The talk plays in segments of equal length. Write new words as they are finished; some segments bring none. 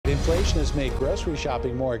inflation has made grocery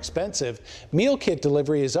shopping more expensive. Meal kit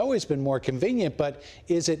delivery has always been more convenient, but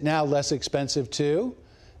is it now less expensive too?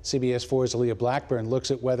 CBS 4's Aaliyah Blackburn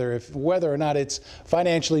looks at whether or not it's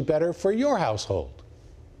financially better for your household.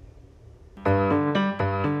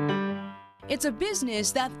 It's a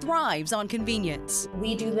business that thrives on convenience.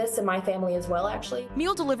 We do this in my family as well, actually.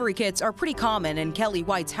 Meal delivery kits are pretty common in Kelly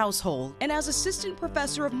White's household, and as assistant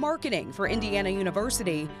professor of marketing for Indiana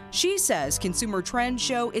University, she says consumer trends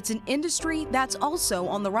show it's an industry that's also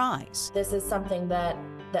on the rise. This is something that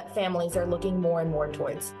families are looking more and more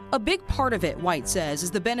towards. A big part of it, White says,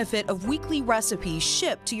 is the benefit of weekly recipes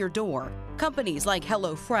shipped to your door. Companies like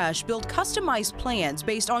HelloFresh build customized plans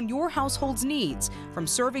based on your household's needs, from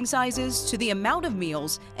serving sizes to the amount of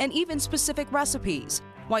meals and even specific recipes.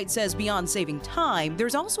 White says beyond saving time,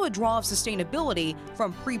 there's also a draw of sustainability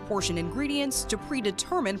from pre-portioned ingredients to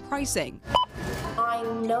predetermined pricing. I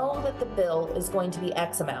know that the bill is going to be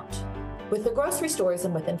X amount. With the grocery stores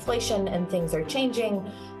and with inflation and things are changing,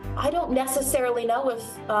 I don't necessarily know if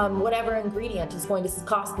whatever ingredient is going to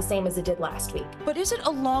cost the same as it did last week. But is it a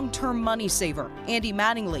long-term money saver? Andy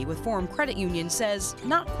Mattingly with Forum Credit Union says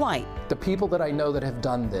not quite. The people that I know that have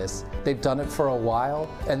done this, they've done it for a while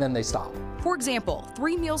and then they stop. For example,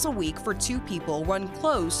 3 meals a week for 2 people run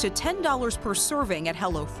close to $10 per serving at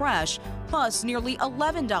HelloFresh, plus nearly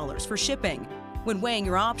 $11 for shipping. When weighing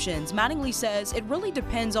your options, Mattingly says it really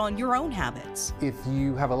depends on your own habits. If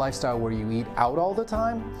you have a lifestyle where you eat out all the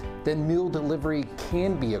time, then meal delivery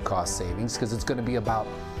can be a cost savings because it's going to be about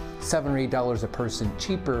 $7 or $8 a person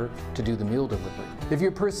cheaper to do the meal delivery. If you're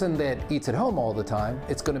a person that eats at home all the time,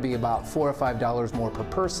 it's going to be about $4 or $5 more per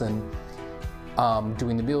person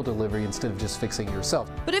doing the meal delivery instead of just fixing it yourself.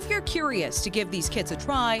 But if you're curious to give these kits a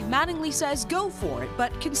try, Mattingly says go for it,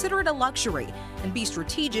 but consider it a luxury and be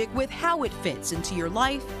strategic with how it fits into your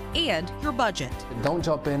life and your budget. Don't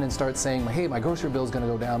jump in and start saying, hey, my grocery bill is going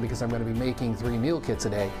to go down because I'm going to be making 3 meal kits a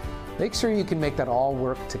day. Make sure you can make that all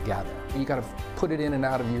work together. You got to put it in and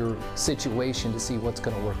out of your situation to see what's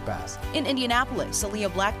going to work best. In Indianapolis,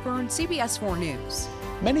 Aaliyah Blackburn, CBS 4 News.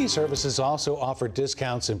 Many services also offer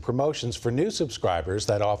discounts and promotions for new subscribers.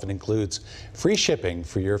 That often includes free shipping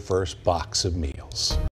for your first box of meals.